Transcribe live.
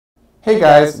Hey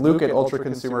guys, Luke at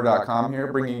ultraconsumer.com here,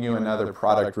 bringing you another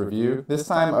product review, this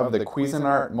time of the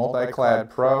Cuisinart MultiClad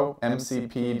Pro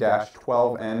MCP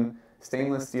 12N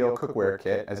stainless steel cookware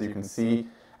kit, as you can see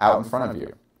out in front of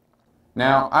you.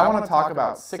 Now, I want to talk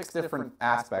about 6 different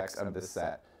aspects of this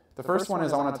set. The first one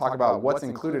is I want to talk about what's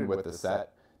included with the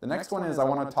set. The next one is I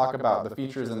want to talk about the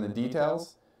features and the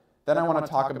details. Then I want to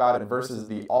talk about it versus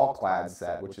the all-clad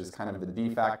set, which is kind of the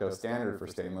de facto standard for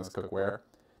stainless cookware.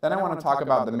 Then I want to talk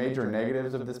about the major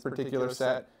negatives of this particular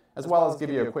set, as well as give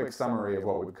you a quick summary of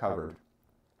what we've covered.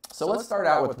 So let's start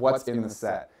out with what's in the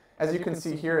set. As you can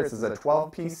see here, this is a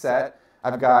 12-piece set.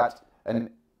 I've got an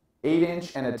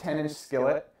 8-inch and a 10-inch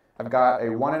skillet. I've got a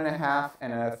 1.5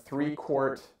 and a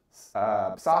 3-quart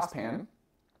saucepan.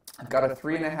 I've got a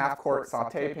 3.5-quart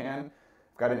sauté pan.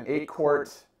 I've got an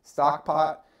 8-quart stock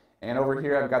pot. And over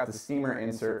here I've got the steamer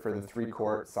insert for the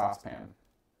 3-quart saucepan.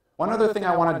 One other thing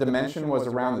I wanted to mention was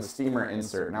around the steamer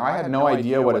insert. Now, I had no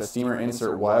idea what a steamer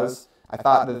insert was. I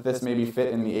thought that this maybe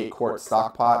fit in the 8-quart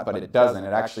stock pot, but it doesn't.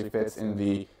 It actually fits in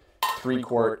the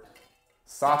 3-quart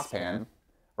saucepan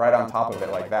right on top of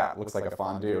it like that. It looks like a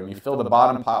fondue. And you fill the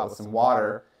bottom pot with some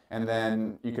water, and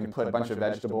then you can put a bunch of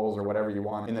vegetables or whatever you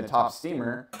want in the top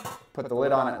steamer, put the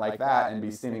lid on it like that, and be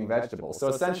steaming vegetables. So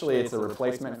essentially it's a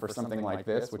replacement for something like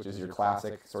this, which is your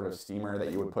classic sort of steamer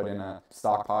that you would put in a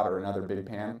stock pot or another big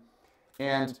pan.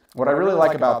 And what I really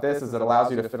like about this is it allows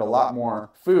you to fit a lot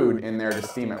more food in there to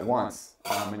steam at once,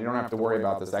 and you don't have to worry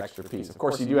about this extra piece. Of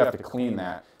course, you do have to clean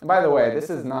that. And by the way,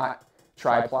 this is not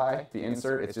tri-ply, the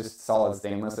insert. It's just solid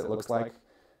stainless, it looks like.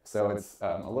 So it's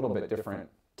a little bit different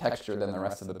texture than the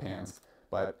rest of the pans,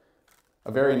 but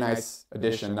a very nice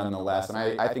addition nonetheless. And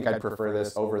I think I'd prefer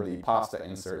this over the pasta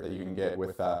insert that you can get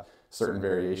with a certain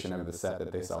variation of the set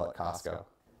that they sell at Costco.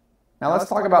 Now let's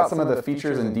talk about some of the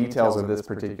features and details of this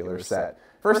particular set.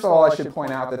 First of all, I should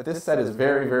point out that this set is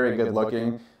very, very good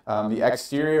looking. The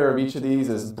exterior of each of these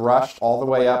is brushed all the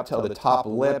way up till the top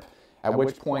lip, at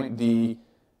which point the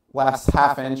last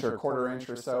 ½ inch or ¼ inch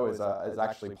or so is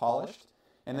actually polished.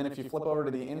 And then if you flip over to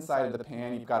the inside of the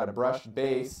pan, you've got a brushed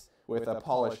base with a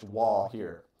polished wall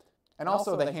here. And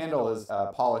also the handle is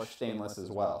polished stainless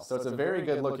as well. So it's a very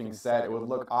good looking set. It would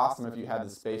look awesome if you had the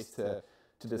space to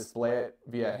display it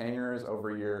via hangers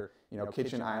over your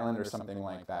kitchen island or something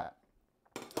like that.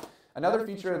 Another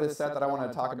feature of this set that I want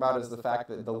to talk about is the fact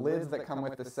that the lids that come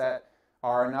with the set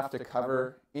are enough to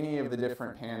cover any of the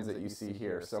different pans that you see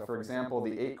here. So for example,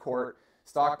 the 8-quart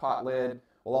stock pot lid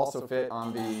will also fit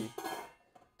on the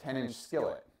 10-inch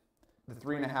skillet. The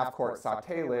 3.5-quart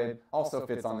sauté lid also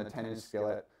fits on the 10-inch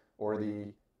skillet or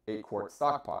the 8-quart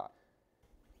stock pot.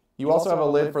 You also have a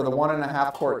lid for the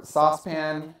 1.5-quart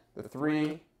saucepan, the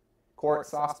 3-quart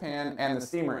saucepan, and the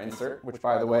steamer insert, which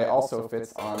by the way also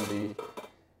fits on the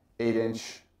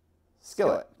 8-inch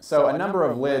skillet. So a number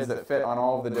of lids that fit on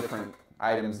all of the different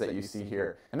items that you see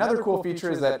here. Another cool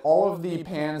feature is that all of the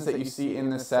pans that you see in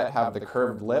this set have the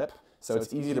curved lip, so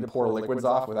it's easy to pour liquids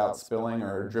off without spilling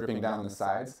or dripping down the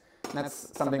sides. And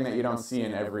that's something that you don't see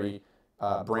in every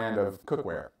brand of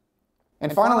cookware.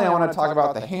 And finally, I want to talk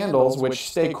about the handles, which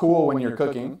stay cool when you're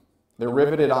cooking. They're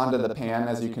riveted onto the pan,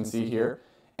 as you can see here,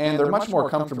 and they're much more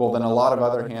comfortable than a lot of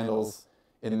other handles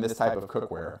in this type of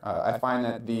cookware. I find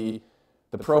that the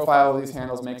profile of these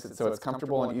handles makes it so it's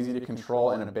comfortable and easy to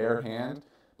control in a bare hand,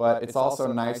 but it's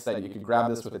also nice that you can grab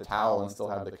this with a towel and still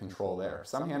have the control there.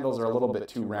 Some handles are a little bit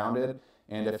too rounded,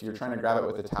 and if you're trying to grab it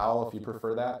with a towel, if you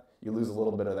prefer that, you lose a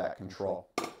little bit of that control.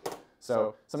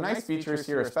 So some nice features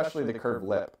here, especially the curved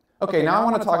lip. Okay, now I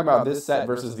want to talk about this set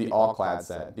versus the all-clad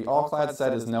set. The all-clad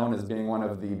set is known as being one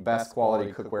of the best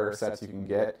quality cookware sets you can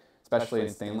get, especially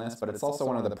in stainless, but it's also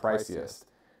one of the priciest.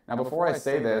 Now before I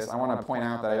say this, I want to point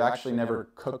out that I've actually never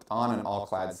cooked on an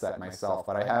all-clad set myself,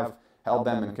 but I have held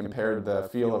them and compared the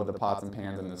feel of the pots and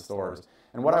pans in the stores.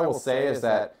 And what I will say is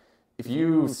that if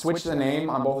you switch the name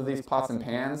on both of these pots and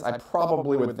pans, I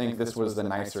probably would think this was the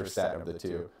nicer set of the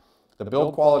two. The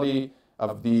build quality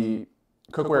of the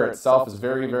cookware itself is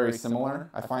very, very similar.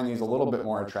 I find these a little bit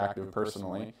more attractive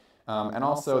personally. And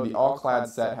also the all-clad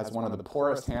set has one of the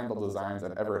poorest handle designs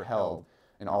I've ever held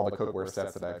in all the cookware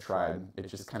sets that I've tried. It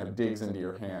just kind of digs into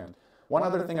your hand. One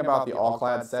other thing about the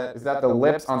all-clad set is that the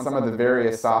lips on some of the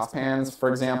various saucepans, for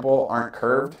example, aren't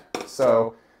curved.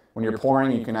 So when you're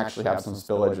pouring, you can actually have some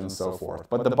spillage and so forth.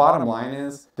 But the bottom line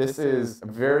is, this is a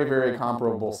very, very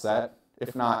comparable set,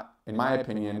 if not, in my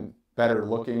opinion, better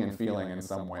looking and feeling in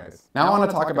some ways. Now I want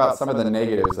to talk about some of the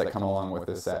negatives that come along with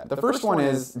this set. The first one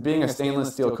is, being a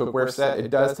stainless steel cookware set, it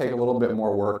does take a little bit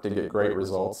more work to get great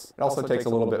results. It also takes a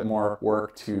little bit more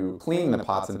work to clean the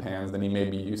pots and pans than you may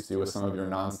be used to with some of your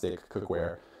non-stick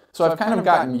cookware. So I've kind of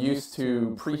gotten used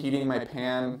to preheating my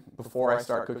pan before I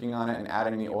start cooking on it and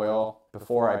adding the oil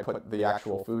before I put the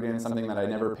actual food in, something that I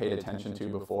never paid attention to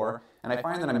before. And I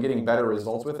find that I'm getting better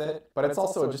results with it, but it's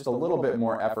also just a little bit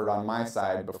more effort on my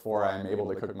side before I'm able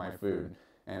to cook my food.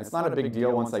 And it's not a big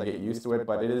deal once I get used to it,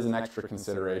 but it is an extra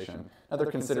consideration.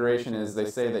 Another consideration is they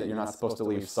say that you're not supposed to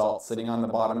leave salt sitting on the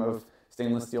bottom of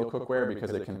stainless steel cookware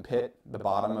because it can pit the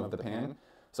bottom of the pan.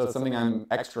 So it's something I'm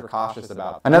extra cautious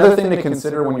about. Another thing to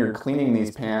consider when you're cleaning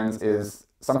these pans is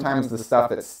sometimes the stuff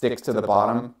that sticks to the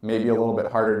bottom may be a little bit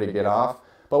harder to get off.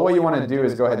 But what you want to do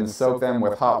is go ahead and soak them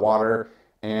with hot water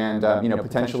and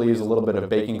potentially use a little bit of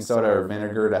baking soda or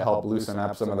vinegar to help loosen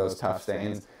up some of those tough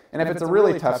stains. And if it's a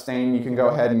really tough stain, you can go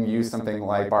ahead and use something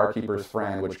like Barkeeper's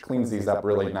Friend, which cleans these up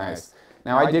really nice.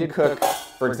 Now I did cook,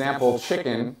 for example,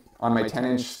 chicken on my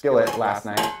 10-inch skillet last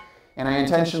night. And I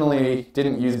intentionally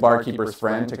didn't use Barkeeper's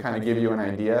Friend to kind of give you an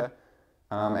idea.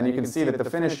 And you can see that the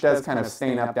finish does kind of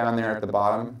stain up down there at the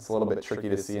bottom. It's a little bit tricky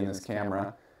to see in this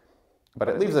camera. But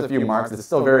it leaves a few marks. It's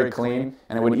still very clean,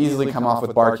 and it would easily come off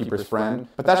with Barkeeper's Friend.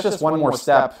 But that's just one more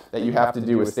step that you have to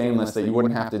do with stainless that you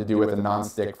wouldn't have to do with a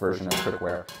non-stick version of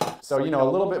cookware. So, a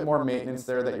little bit more maintenance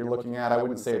there that you're looking at. I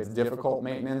wouldn't say it's difficult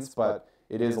maintenance, but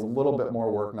it is a little bit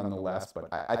more work nonetheless. But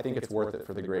I think it's worth it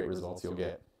for the great results you'll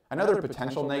get. Another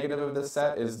potential negative of this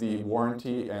set is the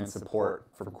warranty and support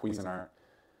from Cuisinart.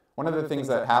 One of the things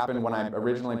that happened when I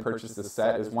originally purchased this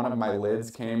set is one of my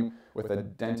lids came with a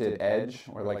dented edge,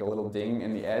 or like a little ding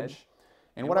in the edge.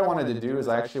 And what I wanted to do is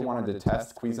I actually wanted to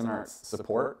test Cuisinart's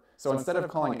support. So instead of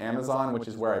calling Amazon, which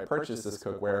is where I purchased this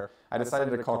cookware, I decided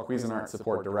to call Cuisinart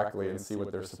support directly and see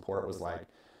what their support was like.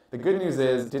 The good news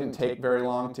is it didn't take very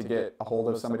long to get a hold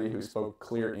of somebody who spoke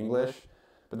clear English.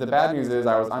 But the bad news is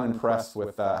I was unimpressed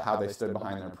with how they stood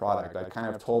behind their product. I kind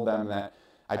of told them that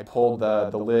I pulled the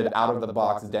lid out of the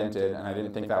box dented, and I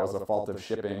didn't think that was a fault of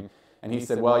shipping. And he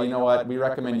said, well, you know what, we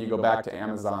recommend you go back to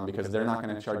Amazon because they're not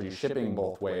going to charge you shipping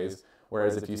both ways,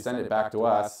 whereas if you send it back to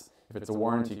us, if it's a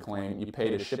warranty claim, you pay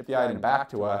to ship the item back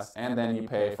to us, and then you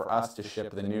pay for us to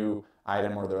ship the new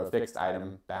item or the fixed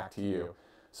item back to you.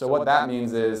 So what that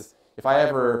means is, if I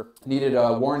ever needed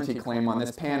a warranty claim on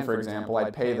this pan, for example,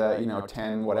 I'd pay the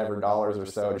 $10 whatever dollars or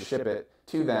so to ship it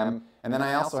to them, and then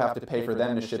I also have to pay for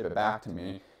them to ship it back to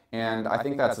me. And I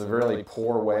think that's a really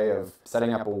poor way of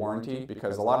setting up a warranty,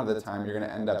 because a lot of the time you're going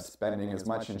to end up spending as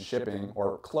much in shipping,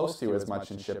 or close to as much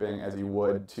in shipping, as you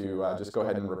would to just go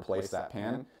ahead and replace that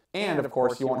pan. And of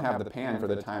course, you won't have the pan for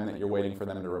the time that you're waiting for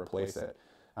them to replace it.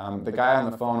 The guy on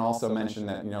the phone also mentioned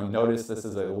that, notice this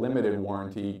is a limited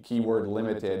warranty, keyword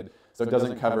limited, so it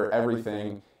doesn't cover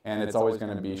everything, and it's always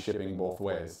going to be shipping both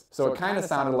ways. So it kind of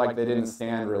sounded like they didn't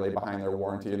stand really behind their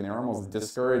warranty, and they were almost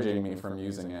discouraging me from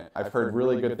using it. I've heard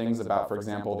really good things about, for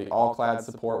example, the MultiClad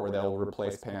support, where they'll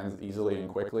replace pans easily and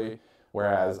quickly,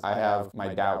 whereas I have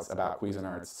my doubts about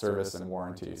Cuisinart's service and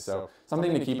warranty. So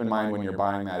something to keep in mind when you're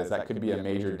buying that is that could be a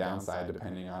major downside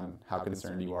depending on how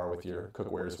concerned you are with your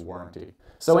cookware's warranty.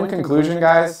 So in conclusion,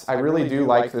 guys, I really do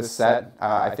like this set.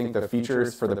 I think the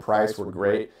features for the price were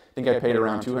great. I think I paid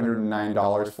around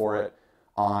 $209 for it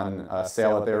on a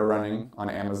sale that they were running on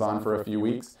Amazon for a few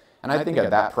weeks. And I think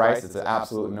at that price, it's an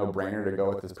absolute no-brainer to go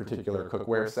with this particular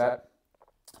cookware set,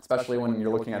 especially when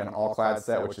you're looking at an MultiClad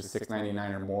set, which is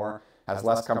 $6.99 or more, has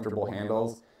less comfortable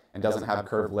handles, and doesn't have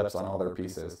curved lips on all their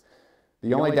pieces.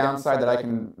 The only downside that I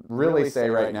can really say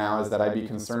right now is that I'd be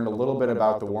concerned a little bit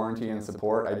about the warranty and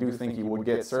support. I do think you would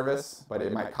get service, but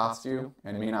it might cost you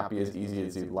and may not be as easy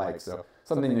as you'd like, so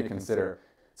something to consider.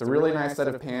 It's a really nice set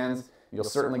of pans. You'll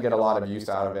certainly get a lot of use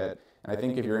out of it, and I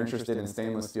think if you're interested in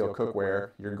stainless steel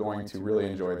cookware, you're going to really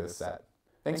enjoy this set.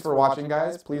 Thanks for watching,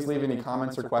 guys. Please leave any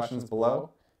comments or questions below,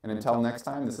 and until next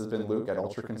time, this has been Luke at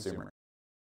Ultra Consumer.